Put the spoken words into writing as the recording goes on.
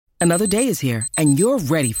Another day is here, and you're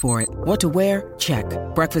ready for it. What to wear? Check.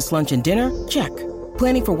 Breakfast, lunch, and dinner? Check.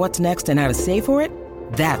 Planning for what's next and how to save for it?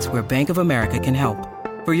 That's where Bank of America can help.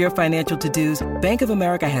 For your financial to-dos, Bank of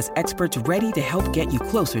America has experts ready to help get you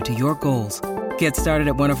closer to your goals. Get started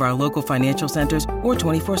at one of our local financial centers or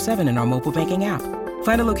 24/7 in our mobile banking app.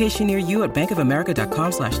 Find a location near you at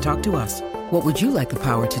bankofamerica.com/talktous. What would you like the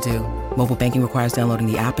power to do? Mobile banking requires downloading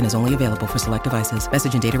the app and is only available for select devices.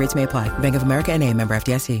 Message and data rates may apply. Bank of America N.A., member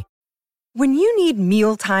FDIC. When you need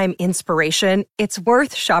mealtime inspiration, it's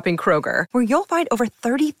worth shopping Kroger, where you'll find over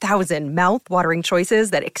 30,000 mouth-watering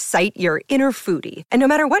choices that excite your inner foodie. And no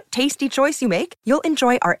matter what tasty choice you make, you'll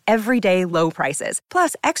enjoy our everyday low prices,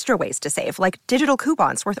 plus extra ways to save, like digital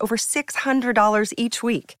coupons worth over $600 each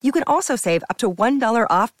week. You can also save up to $1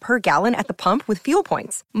 off per gallon at the pump with fuel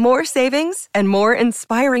points. More savings and more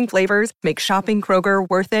inspiring flavors make shopping Kroger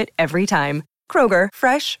worth it every time. Kroger,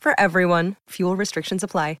 fresh for everyone. Fuel restrictions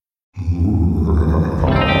apply.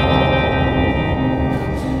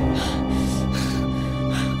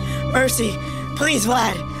 Mercy, please,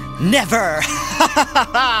 Vlad. Never!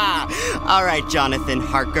 All right, Jonathan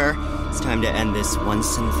Harker. It's time to end this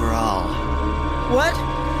once and for all. What?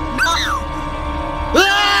 No!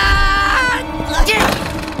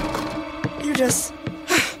 You just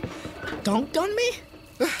dunked on me?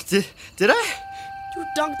 Did I? You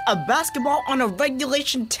dunked a basketball on a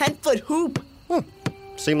regulation 10-foot hoop.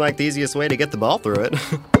 Seemed like the easiest way to get the ball through it.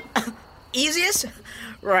 Easiest?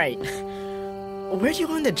 Right. Where'd you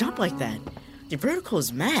learn to jump like that? Your vertical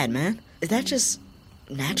is mad, man. Is that just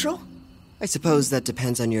natural? I suppose that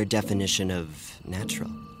depends on your definition of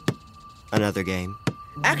natural. Another game?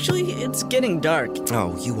 Actually, it's getting dark.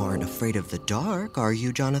 Oh, you aren't afraid of the dark, are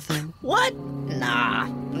you, Jonathan? What? Nah.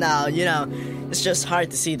 No, it's just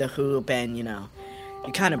hard to see the hoop and, you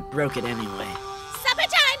kind of broke it anyway. Supper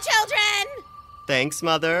time, children! Thanks,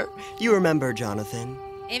 Mother. You remember, Jonathan.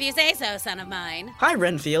 If you say so, son of mine. Hi,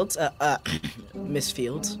 Renfields. Miss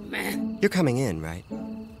Fields. You're coming in, right?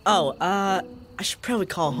 Oh, I should probably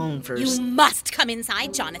call home first. You must come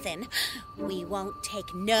inside, Jonathan. We won't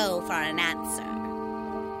take no for an answer.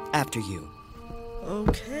 After you.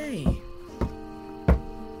 Okay.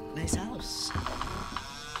 Nice house.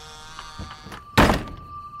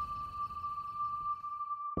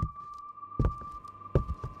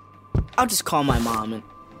 I'll just call my mom and...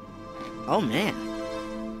 Oh, man.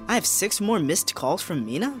 I have 6 more missed calls from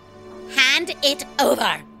Mina? Hand it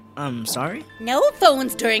over. Sorry? No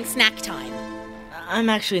phones during snack time. I'm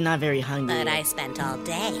actually not very hungry. But I spent all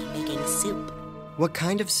day making soup. What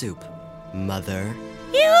kind of soup, Mother?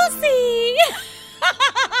 You'll see.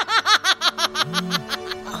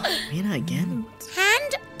 Mina again?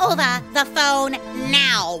 Hand over the phone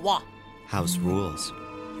now. House rules.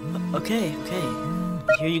 Okay.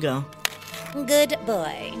 Here you go. Good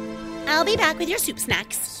boy. I'll be back with your soup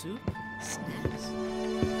snacks. Soup? Snacks?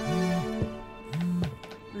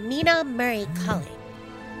 Mina Murray calling.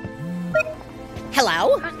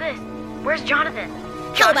 Hello? Who's this? Where's Jonathan?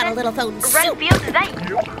 How about a little phone soup? Renfield, is that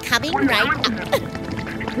you? Coming right up.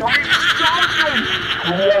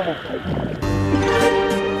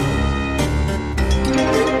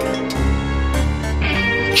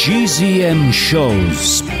 GZM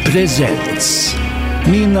Shows presents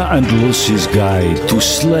Mina and Lucy's Guide to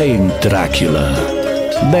Slaying Dracula,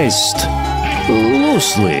 based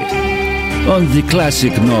loosely on the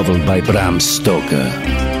classic novel by Bram Stoker.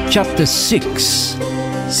 Chapter 6,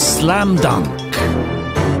 Slam Dunk.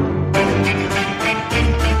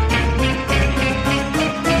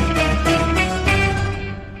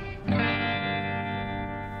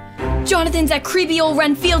 Jonathan's at creepy old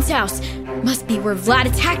Renfield's house. Must be where Vlad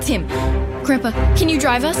attacked him. Grandpa, can you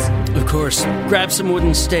drive us? Of course. Grab some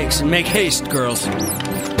wooden stakes and make haste, girls.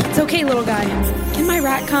 It's okay, little guy. Can my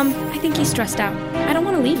rat come? I think he's stressed out. I don't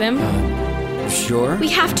want to leave him. Sure? We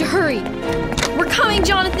have to hurry. We're coming,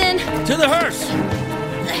 Jonathan! To the hearse!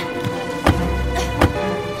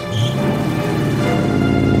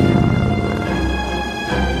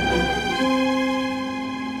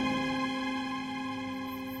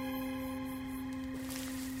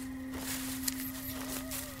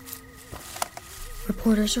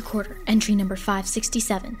 Reporter's recorder, entry number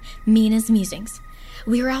 567, Mina's musings.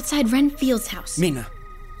 We are outside Renfield's house. Mina,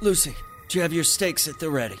 Lucy, do you have your stakes at the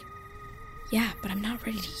ready? Yeah, but I'm not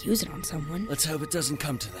ready to use it on someone. Let's hope it doesn't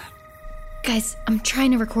come to that. Guys, I'm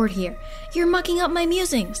trying to record here. You're mucking up my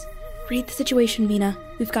musings. Read the situation, Mina.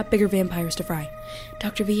 We've got bigger vampires to fry.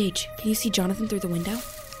 Dr. VH, can you see Jonathan through the window?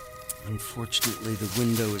 Unfortunately, the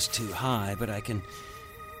window is too high, but I can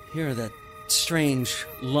hear that strange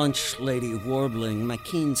lunch lady warbling, my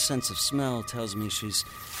keen sense of smell tells me she's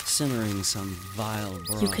simmering some vile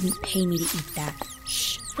broth. You couldn't pay me to eat that.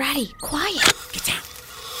 Shh, Ratty, quiet. Get down.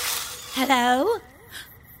 Hello?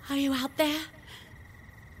 Are you out there?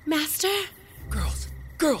 Master? Girls,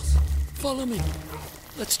 follow me.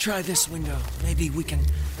 Let's try this window. Maybe we can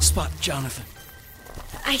spot Jonathan.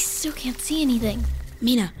 I still can't see anything.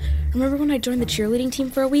 Mina, remember when I joined the cheerleading team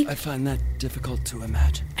for a week? I find that difficult to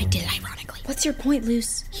imagine. I did, ironically. What's your point,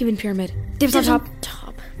 Luce? Cuban pyramid. Dibs on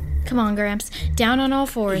top. Come on, Gramps. Down on all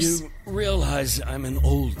fours. You realize I'm an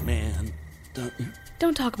old man, don't you?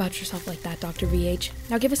 Don't talk about yourself like that, Dr. VH.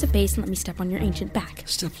 Now give us a base and let me step on your ancient back.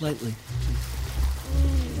 Step lightly.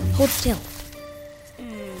 Hold still.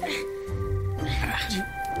 Did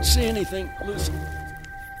you see anything, Lucy?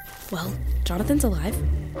 Well, Jonathan's alive.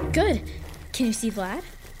 Good. Can you see Vlad?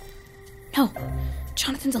 No,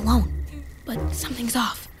 Jonathan's alone. But something's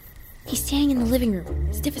off. He's standing in the living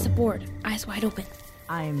room, stiff as a board, eyes wide open.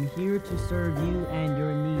 I am here to serve you and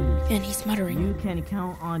your needs. And he's muttering. You can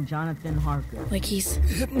count on Jonathan Harker. Like he's...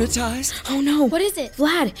 hypnotized? Oh no! What is it?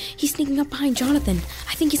 Vlad! He's sneaking up behind Jonathan.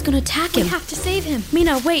 I think he's gonna attack him. We have to save him.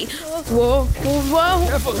 Mina, wait! Whoa!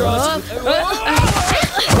 Careful, girls!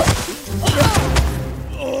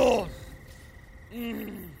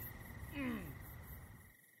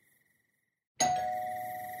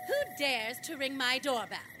 Who dares to ring my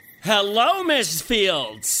doorbell? Hello, Miss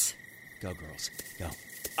Fields. Go, girls, go.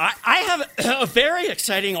 I have a very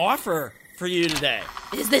exciting offer for you today.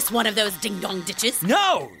 Is this one of those ding-dong ditches?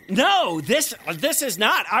 No, this is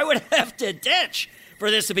not. I would have to ditch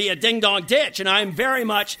for this to be a ding-dong ditch, and I'm very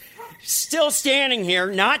much still standing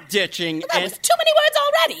here, not ditching. Well, that was too many words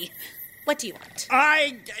already. What do you want?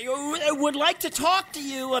 I would like to talk to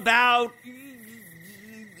you about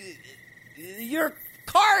your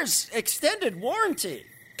car's extended warranty.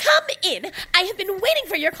 Come in. I have been waiting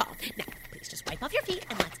for your call. Now, please just wipe off your feet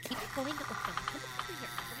and let's keep going.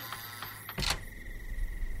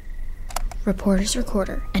 Reporter's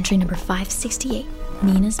Recorder, entry number 568,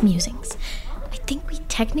 Mina's Musings. I think we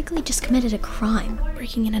technically just committed a crime.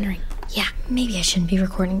 Breaking and entering. Yeah, maybe I shouldn't be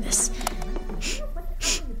recording this.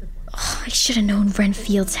 Oh, I should have known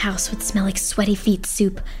Renfield's house would smell like sweaty feet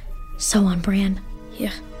soup. So on brand.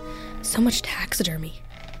 Yeah, so much taxidermy.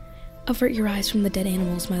 Avert your eyes from the dead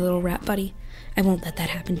animals, my little rat buddy. I won't let that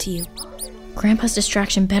happen to you. Grandpa's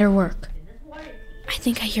distraction better work. I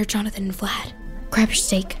think I hear Jonathan and Vlad. Grab your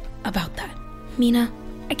steak. About that. Mina,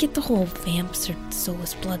 I get the whole vamps or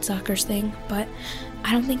soulless bloodsuckers thing, but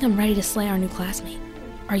I don't think I'm ready to slay our new classmate.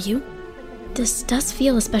 Are you? This does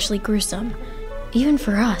feel especially gruesome. Even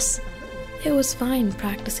for us. It was fine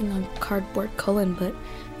practicing on cardboard Cullen, but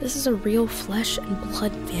this is a real flesh and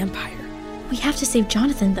blood vampire. We have to save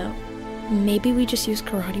Jonathan, though. Maybe we just use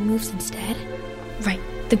karate moves instead? Right.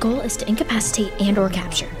 The goal is to incapacitate and or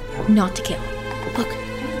capture, not to kill. Look,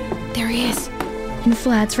 there he is. And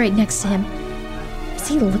Vlad's right next to him. Is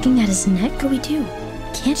he looking at his neck? What do we do?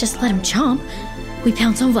 Can't just let him chomp. We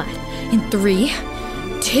pounce on Vlad. In 3,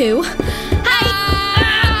 2...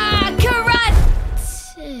 Karate!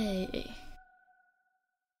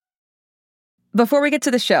 Before we get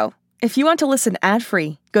to the show, if you want to listen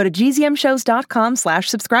ad-free, go to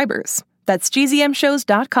gzmshows.com/subscribers. That's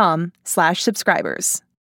gzmshows.com/subscribers.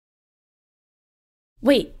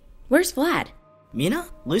 Wait, where's Vlad? Mina?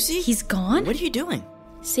 Lucy? He's gone? What are you doing?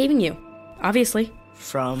 Saving you, obviously.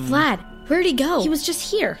 From... Vlad, where'd he go? He was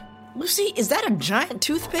just here. Lucy, is that a giant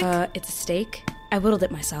toothpick? It's a steak. I whittled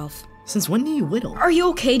it myself. Since when do you whittle? Are you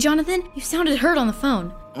okay, Jonathan? You sounded hurt on the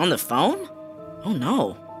phone. On the phone? Oh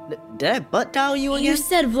no. Did I butt dial you again? You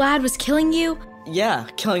said Vlad was killing you? Yeah,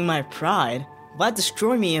 killing my pride. Vlad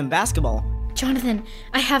destroyed me in basketball. Jonathan,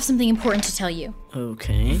 I have something important to tell you.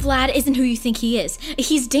 Okay. Vlad isn't who you think he is.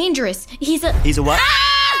 He's dangerous. He's a what?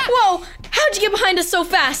 Ah! Whoa! How'd you get behind us so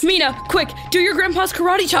fast? Mina, quick, do your grandpa's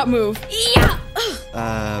karate chop move. Yeah!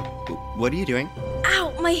 What are you doing?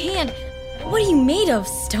 Ow, my hand. What are you made of,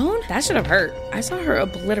 stone? That should have hurt. I saw her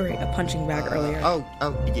obliterate a punching bag earlier.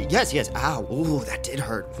 Yes. Ow, ooh, that did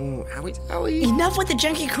hurt. Ooh, owie. Enough with the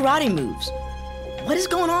janky karate moves. What is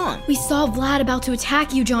going on? We saw Vlad about to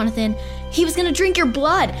attack you, Jonathan. He was gonna drink your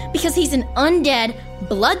blood because he's an undead,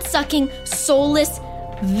 blood-sucking, soulless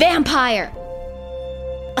vampire.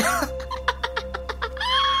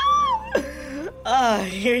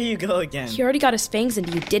 Here you go again. He already got his fangs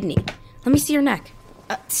into you, didn't he? Let me see your neck.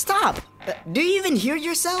 Stop. Do you even hear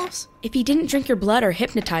yourselves? If he didn't drink your blood or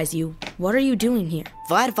hypnotize you, what are you doing here?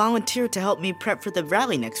 Vlad volunteered to help me prep for the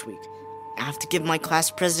rally next week. I have to give my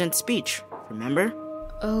class president speech, remember?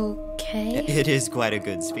 Okay. It is quite a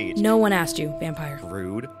good speech. No one asked you, vampire.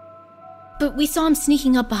 Rude. But we saw him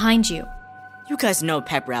sneaking up behind you. You guys know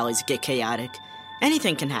pep rallies get chaotic.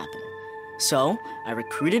 Anything can happen. So, I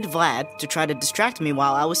recruited Vlad to try to distract me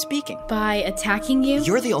while I was speaking. By attacking you?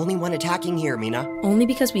 You're the only one attacking here, Mina. Only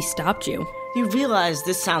because we stopped you. You realize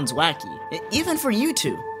this sounds wacky, even for you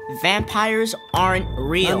two. Vampires aren't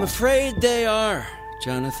real. I'm afraid they are,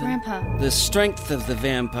 Jonathan. Grandpa. The strength of the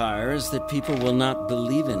vampire is that people will not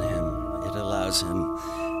believe in him. It allows him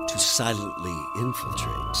to silently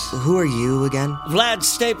infiltrate. Who are you again? Vlad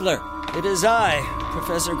Stapler. It is I,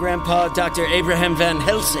 Professor Grandpa Dr. Abraham Van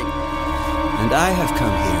Helsing. And I have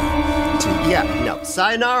come here to... Yeah, no.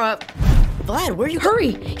 Sayonara. Vlad, where are you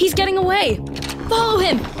Hurry! He's getting away! Follow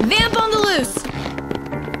him! Vamp on the loose!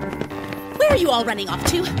 Where are you all running off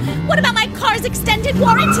to? What about my car's extended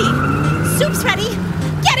warranty? Soup's ready.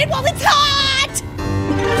 Get it while it's hot!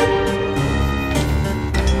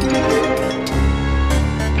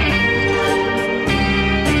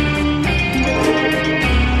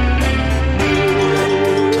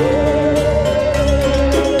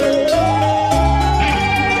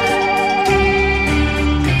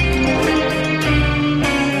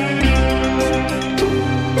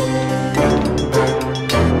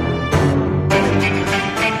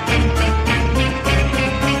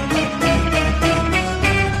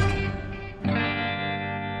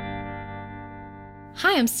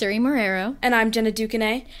 Hi, I'm Suri Morero. And I'm Jenna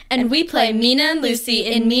Ducanay. And we play Mina and Lucy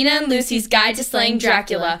in Mina and Lucy's Guide to Slaying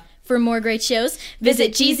Dracula. For more great shows,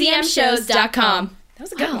 visit gzmshows.com. That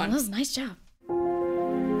was a good one. That was a nice job.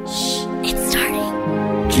 Shh, it's starting.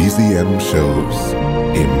 GZM Shows.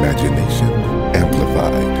 Imagination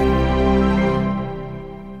Amplified.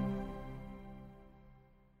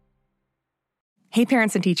 Hey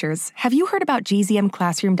parents and teachers, have you heard about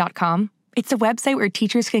gzmclassroom.com? It's a website where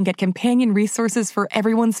teachers can get companion resources for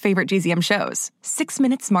everyone's favorite GZM shows. 6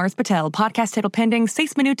 Minutes, Mars Patel, Podcast Title Pending,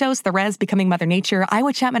 6 Minutos, The Res, Becoming Mother Nature,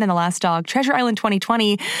 Iowa Chapman and the Last Dog, Treasure Island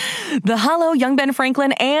 2020, The Hollow, Young Ben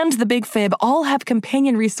Franklin, and The Big Fib all have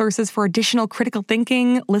companion resources for additional critical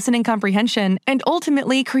thinking, listening comprehension, and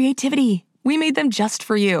ultimately creativity. We made them just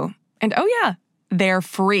for you. And oh yeah, they're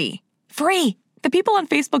free. Free! The people on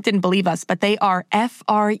Facebook didn't believe us, but they are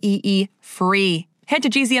free. Head to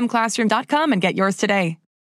gzmclassroom.com and get yours today.